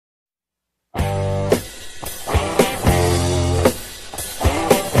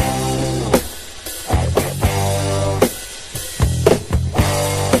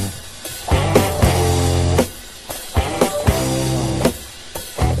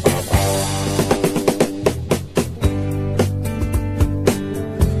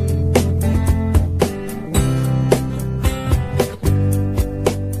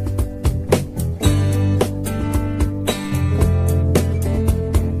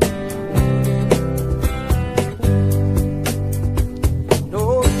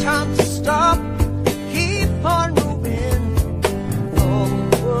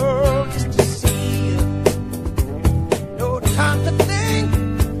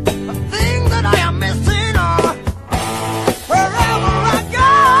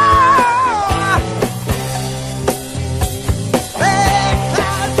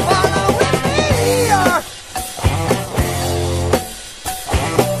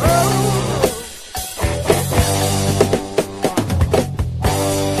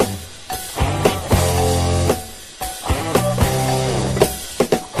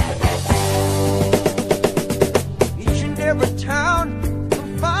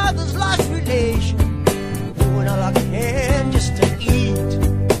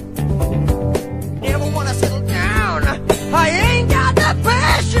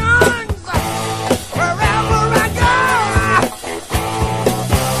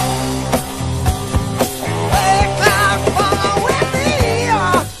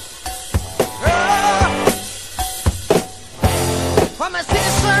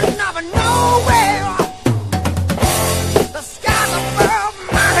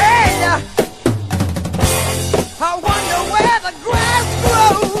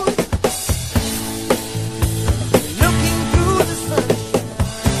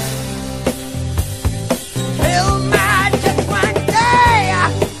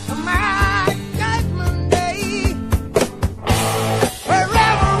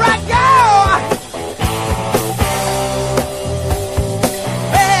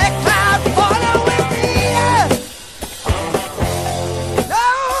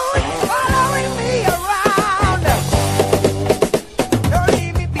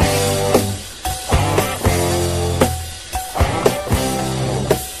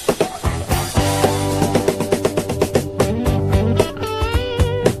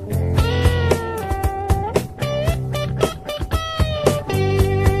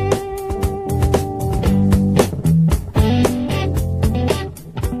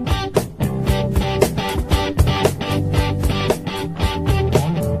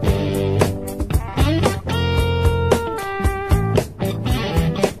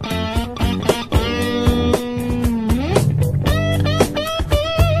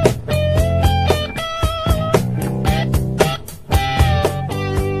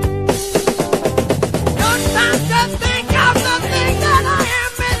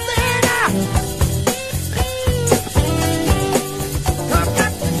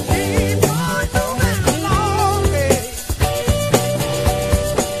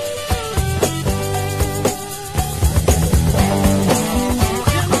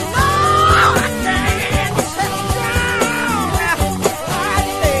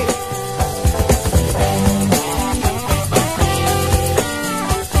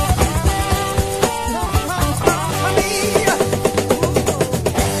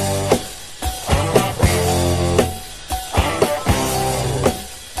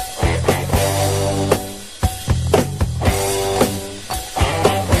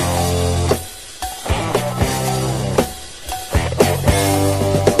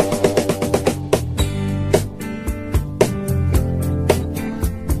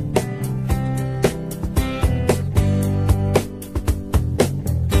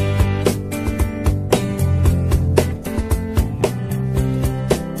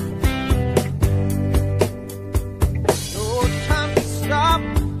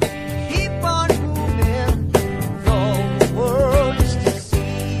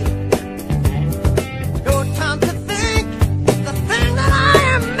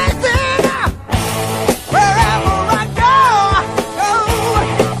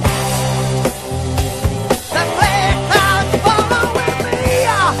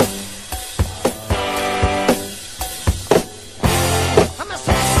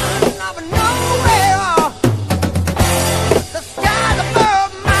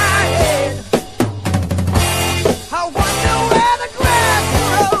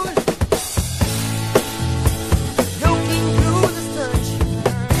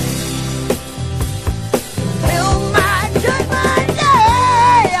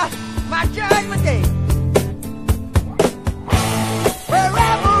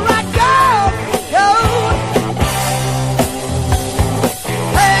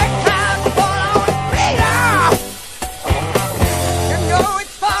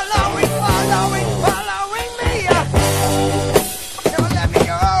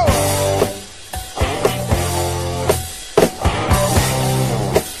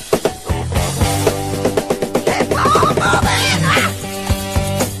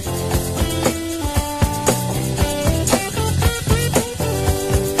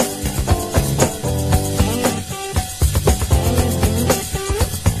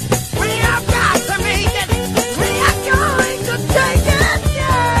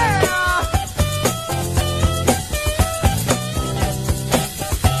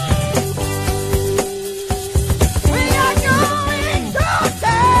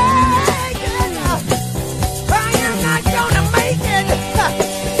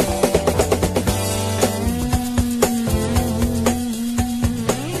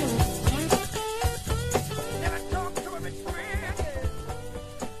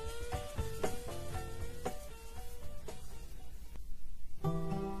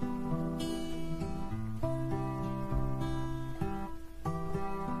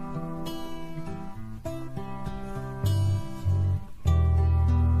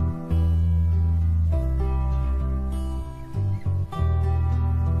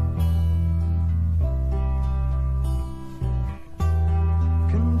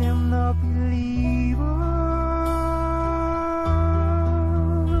condemn the believers.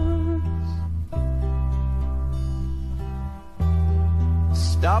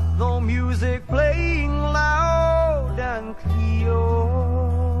 Stop the music playing loud and clear.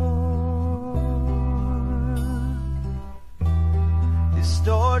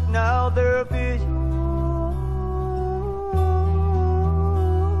 Distort now their vision.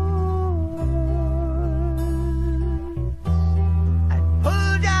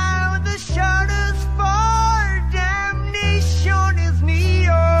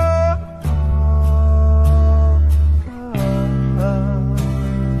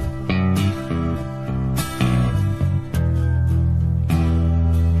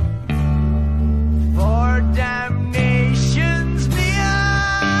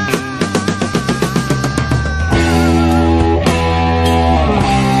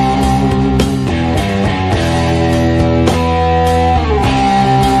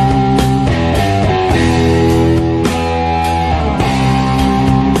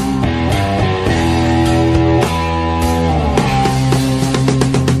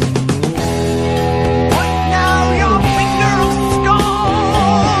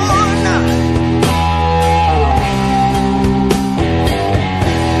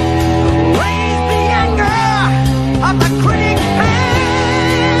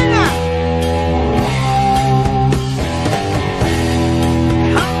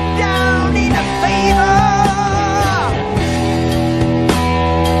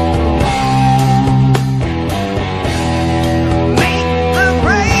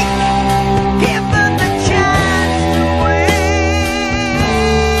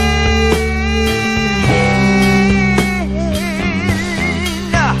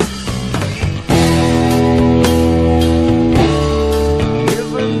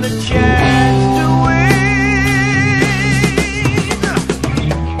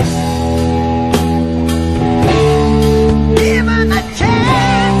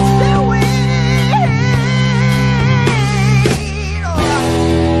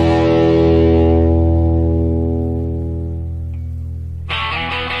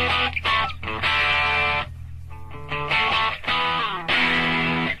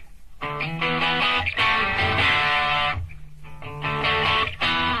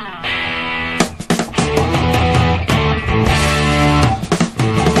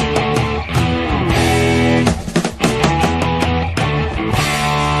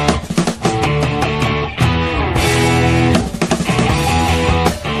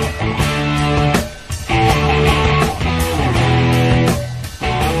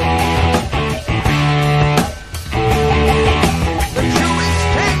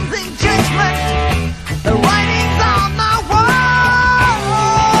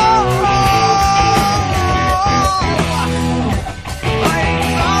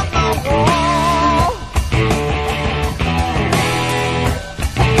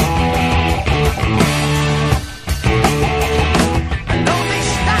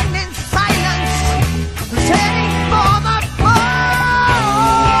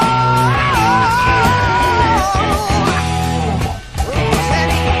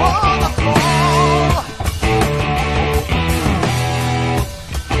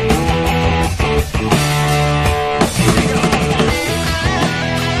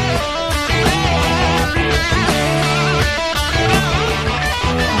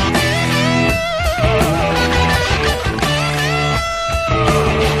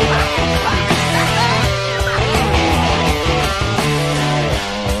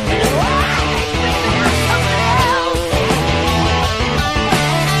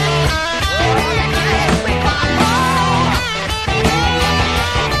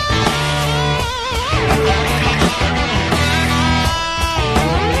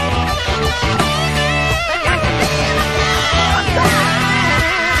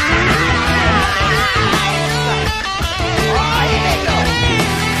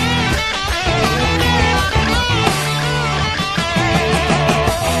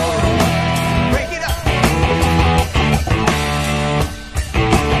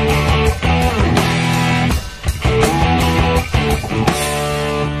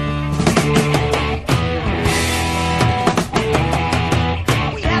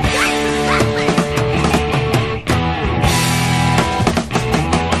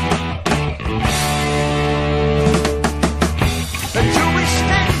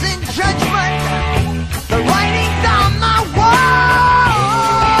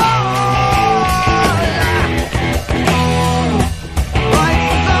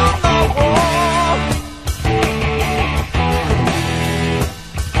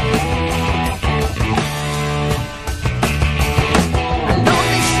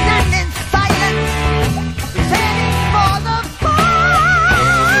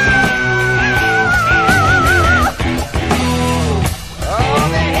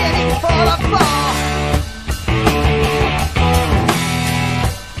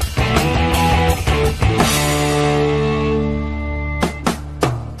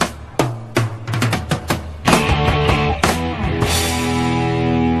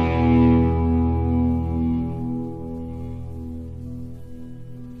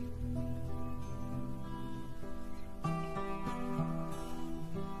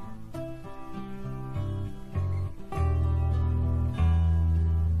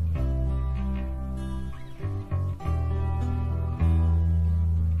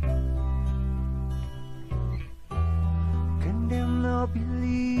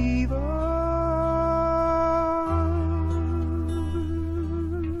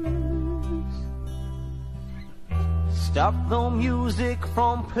 stop the music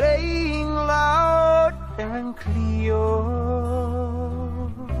from playing loud and clear.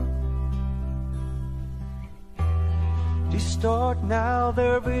 Distort now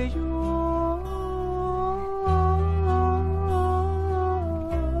their vision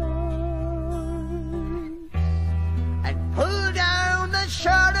and pull down the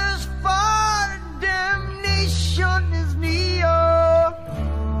shutters, for damnation is near.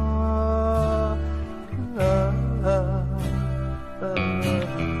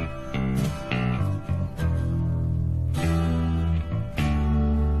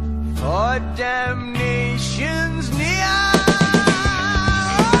 For damnation's near.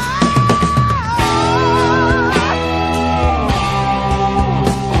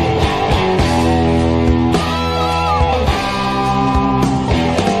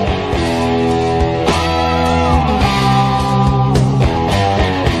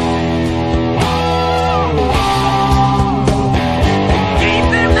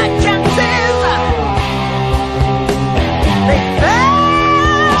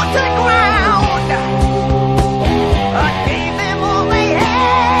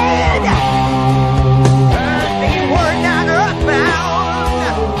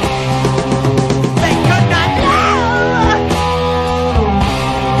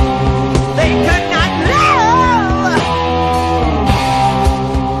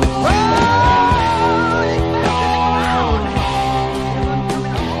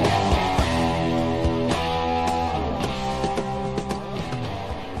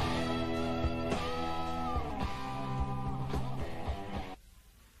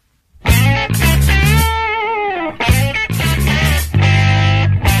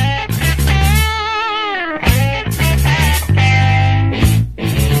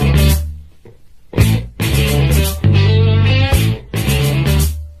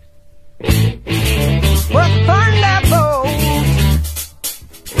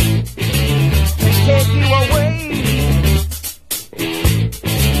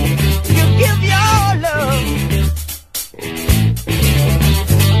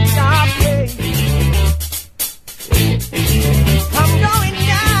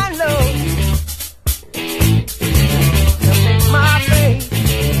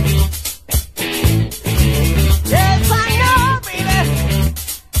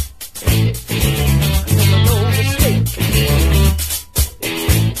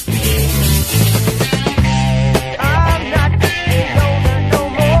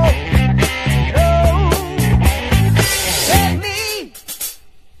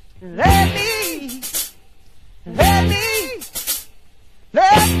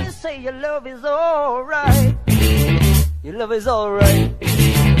 Your love is alright. Your love is alright.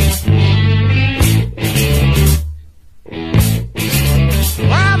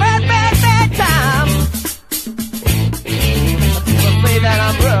 I'm at bad time. People say that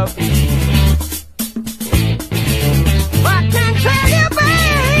I'm rough. I can't tell you,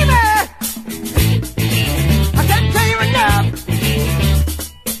 baby. I can't tell you enough.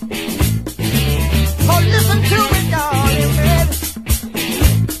 Oh, listen to me, darling, baby.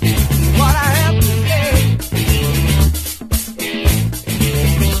 What I have to say.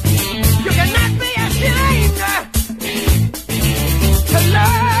 You cannot be ashamed to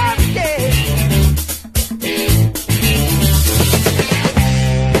love dead.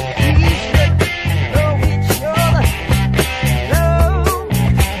 We should know each other.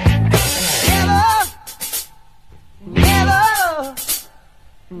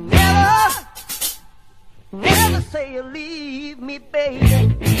 No, never say you leave me,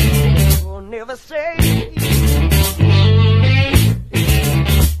 baby. Oh, never say.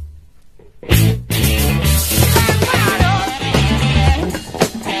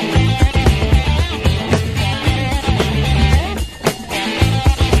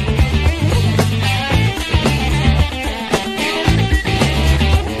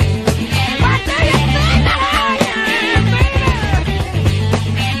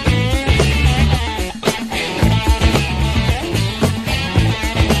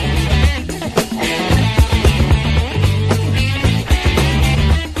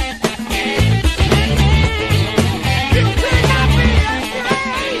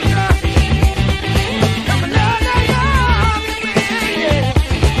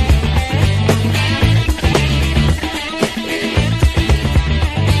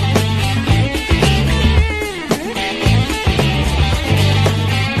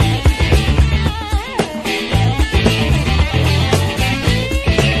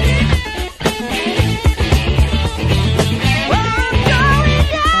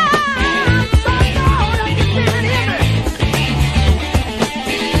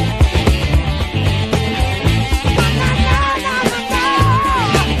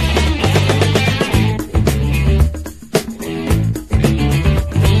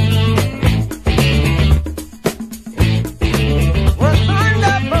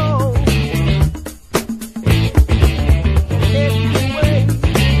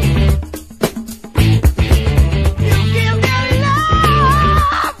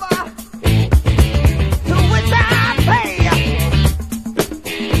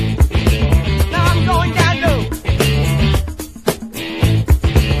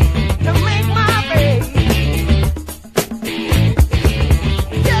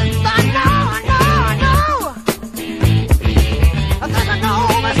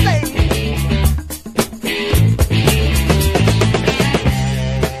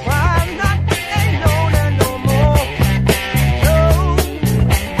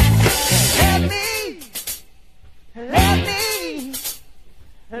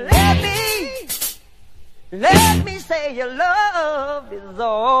 say your love is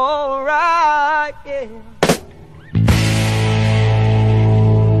alright, yeah.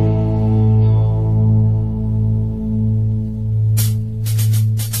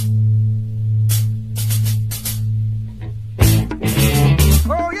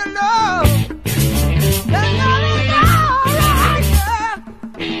 Oh, your love is alright, yeah.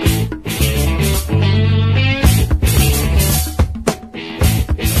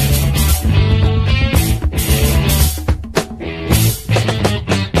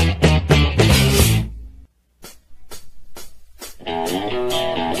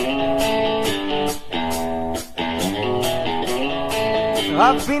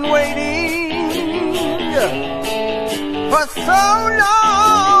 I've been waiting for so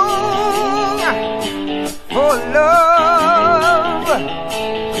long for love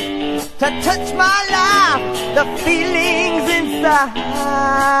to touch my life, the feelings inside.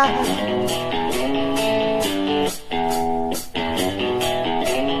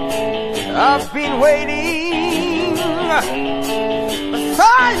 I've been waiting for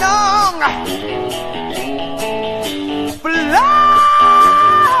so long for love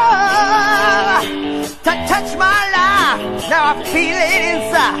to touch my life. Now I feel it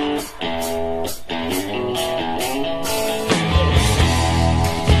inside.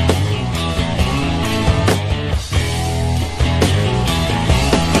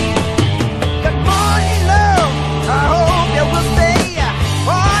 Good morning, love. I hope you will stay.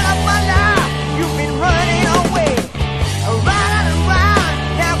 All of my life you've been running away, around and around.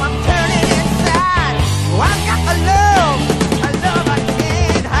 Now I'm turning inside. Oh, I've got a love I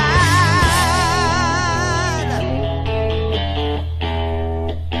can't hide.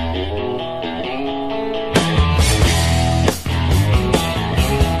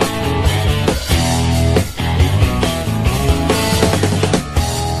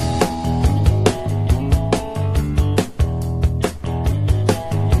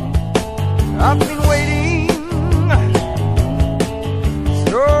 I've been waiting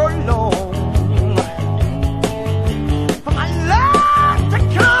so long for my love to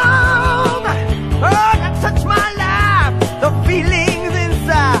come, oh, to touch my life, the feelings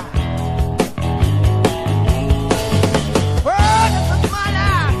inside. Oh, to touch my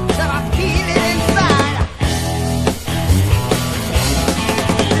life, that I feel it inside.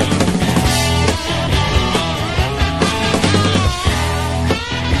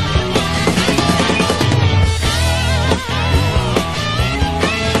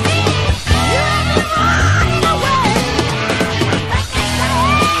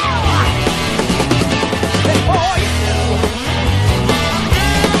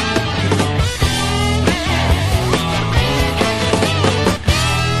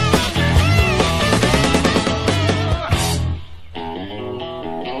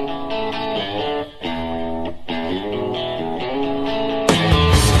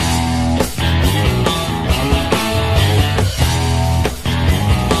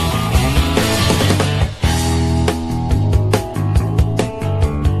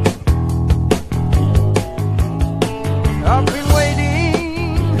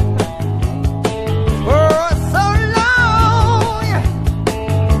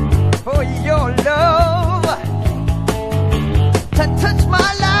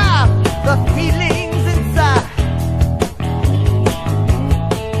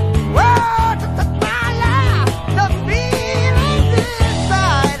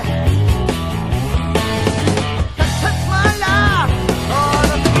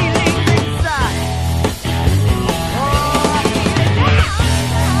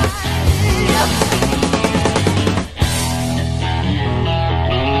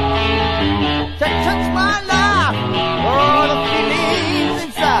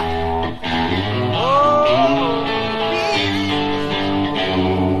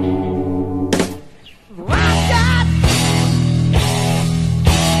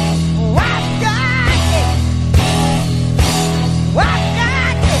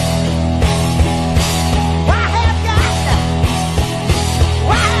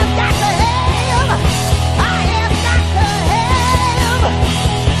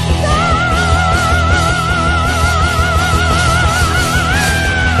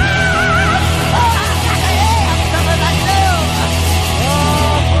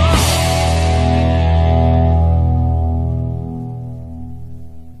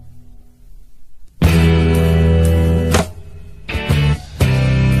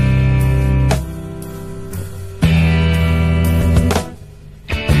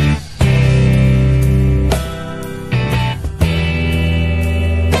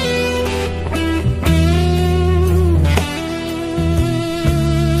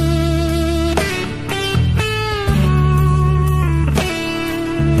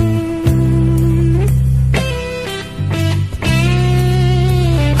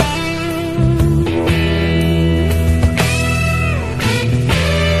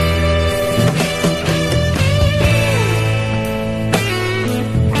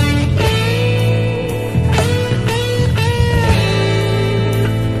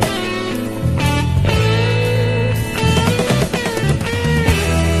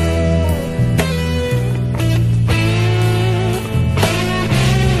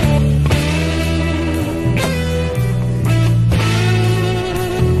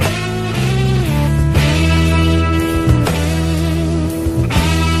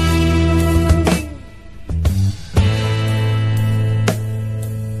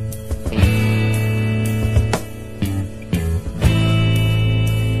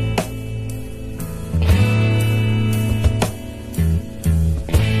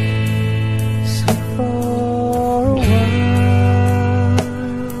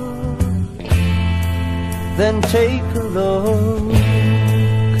 then take a look,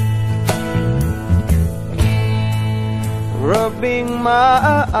 rubbing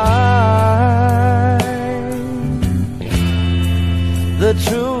my eye, the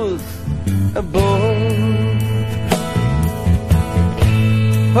truth above.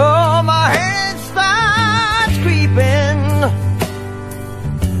 Oh, my hand starts creeping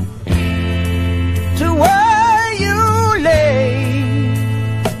to where you lay.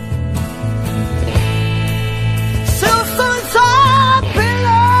 Silken soft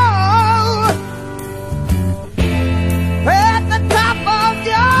pillow at the top of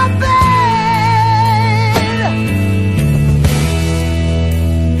your bed.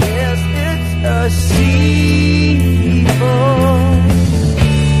 Yes, it's a seafoam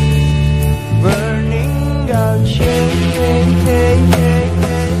burning out shame.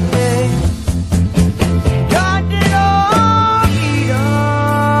 God did all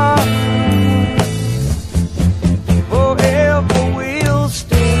forever will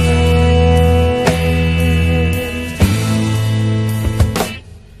stand.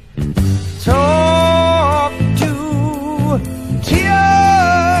 Talk to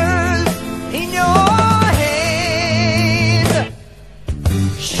tears in your hand.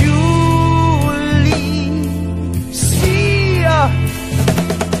 Surely see,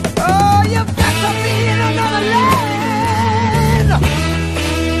 oh, you've got to be in another land.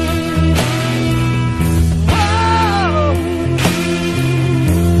 Oh,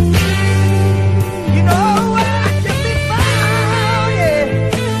 you know where I can be found, yeah.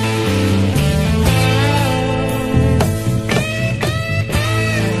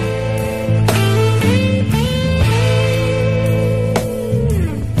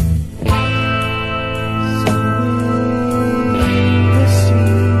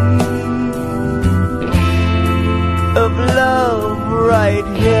 Of love right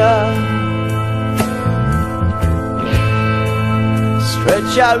here.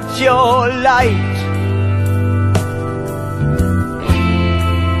 Stretch out your light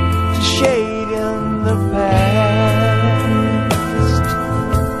to shade in the past.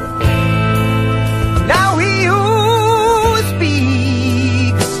 Now he who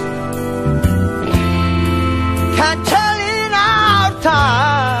speaks can't tell in our time.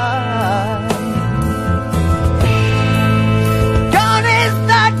 Gone is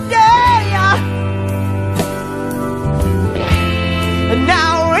the day, and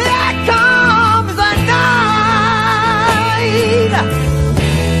now here comes the night.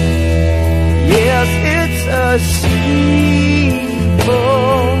 Yes, it's a seafoam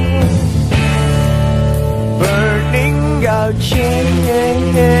burning out shame.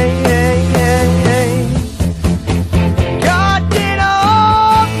 God did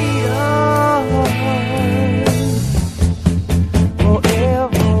all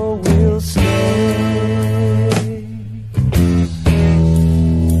forever will stay.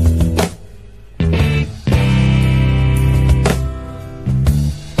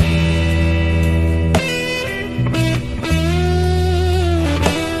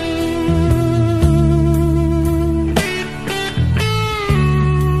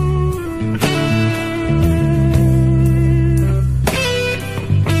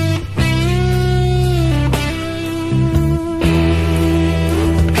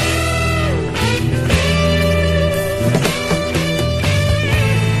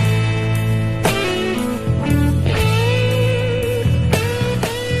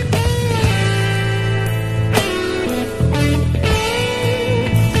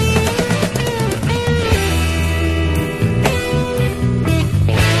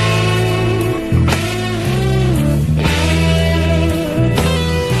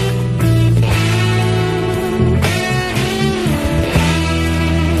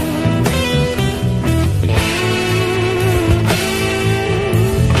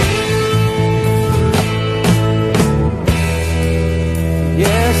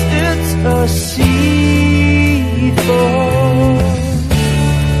 Yes, it's a seafoam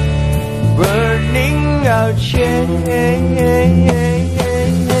burning out shame.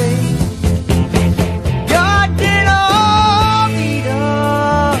 God did all he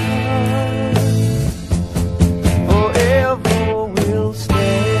does forever will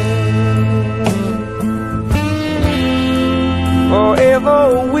stand. Forever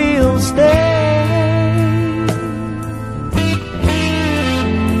will stand.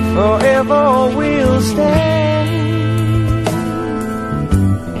 Forever will stand.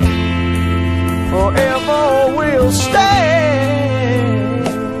 Forever will stand.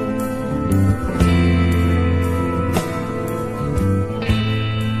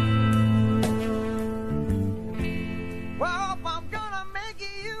 Well, I'm gonna make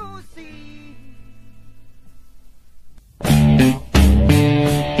you see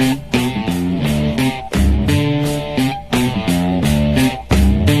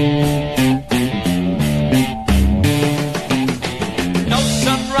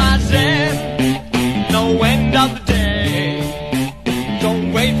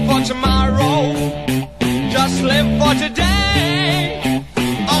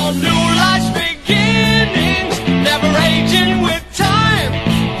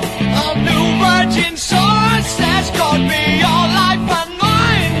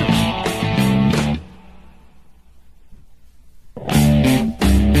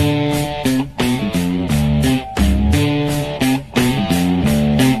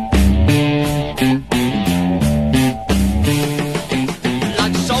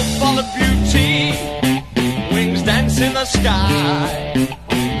sky,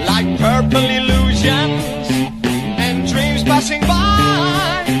 like purple illusions and dreams passing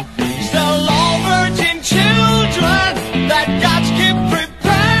by. Still all virgin children that God's keep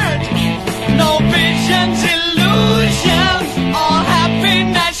prepared. No visions, illusions, all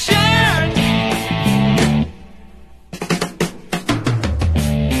happiness shared.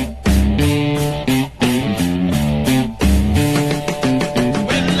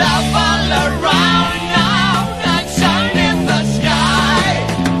 With love all around now, and sun in the sky.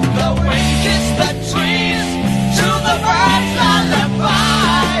 The wind kiss the trees to the birds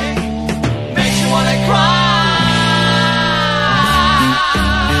lullaby. Makes you wanna cry.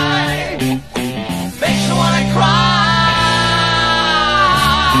 Makes you wanna cry.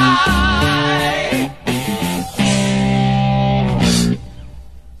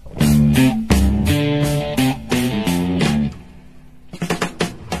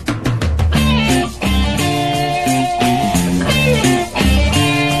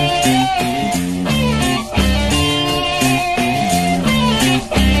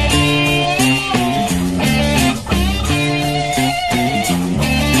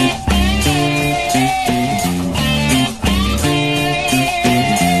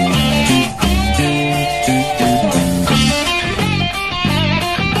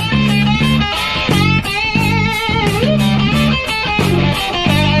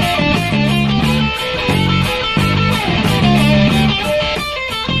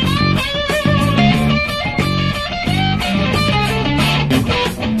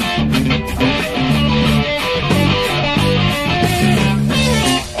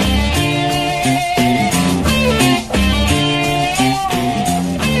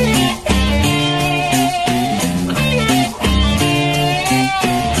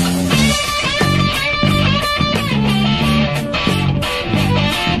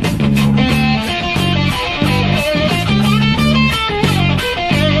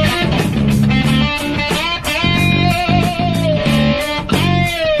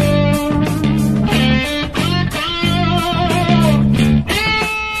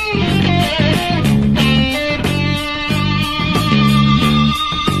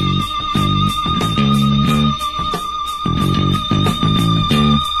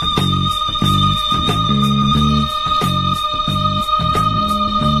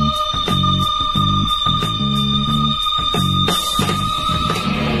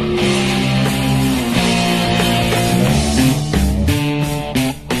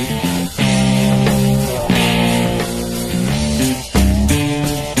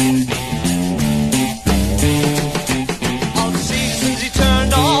 All seasons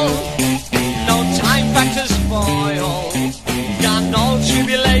eternal, no time factors spoil. Got no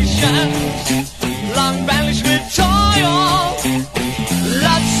tribulations, long banished with toil.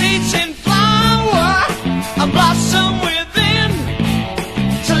 Love seeds in flower, a blossom within.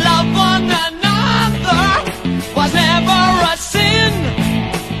 To love one another was never a sin.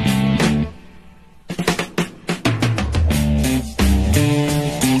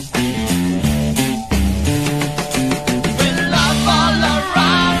 With love all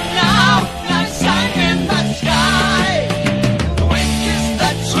around now, like sun in the sky. The wind kiss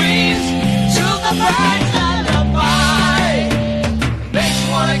the trees to the birds lullaby. Makes you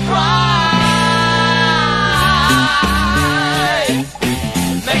wanna cry.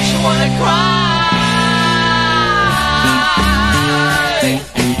 Makes you wanna cry.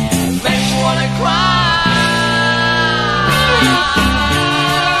 Makes you wanna cry.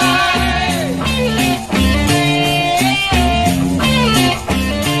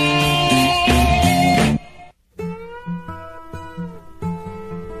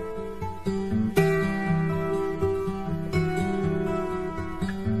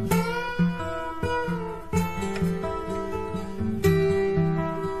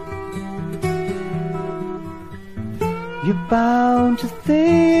 You're bound to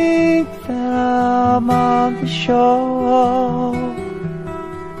think that I'm on the shore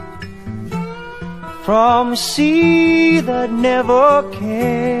from a sea that never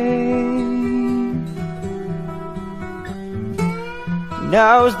came.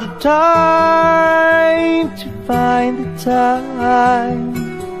 Now's the time to find the time.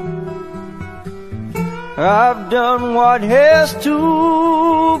 I've done what has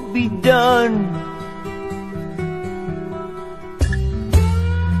to be done.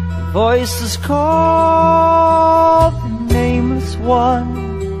 Voices call the nameless one,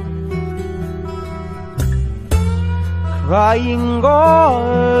 crying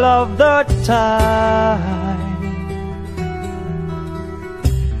all of the time.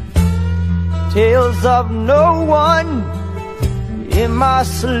 Tales of no one in my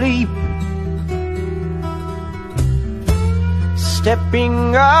sleep,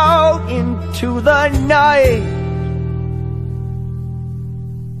 stepping out into the night.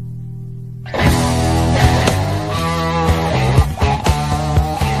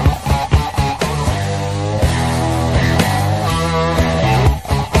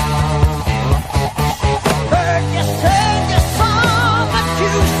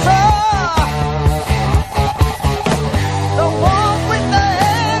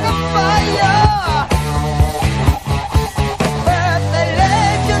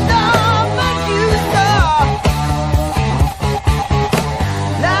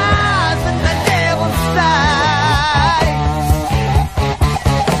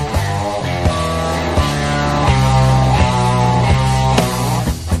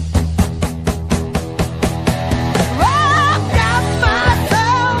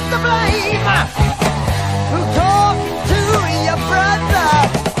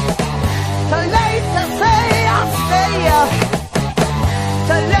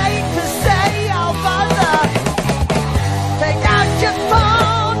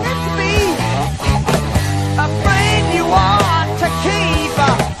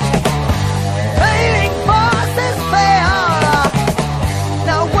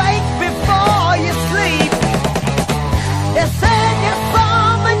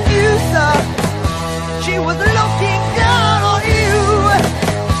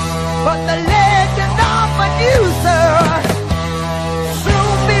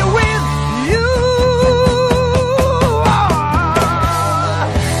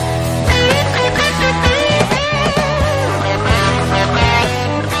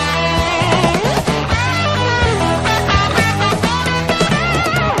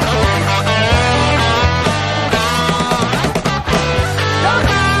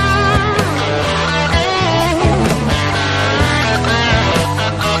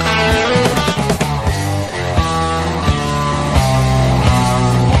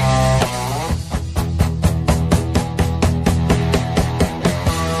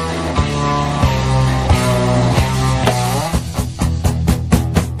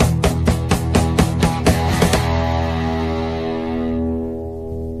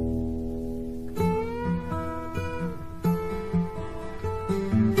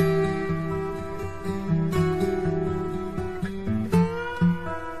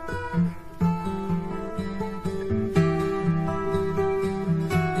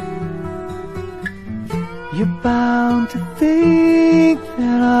 You're bound to think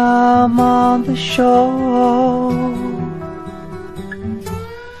that I'm on the shore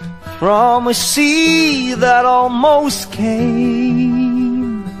from a sea that almost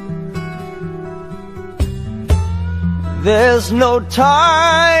came. There's no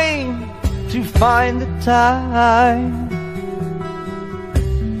time to find the time.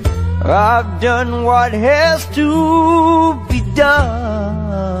 I've done what has to be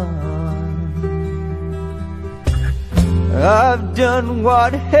done. I've done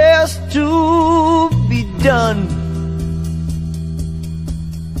what has to be done.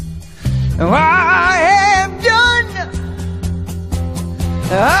 I have done.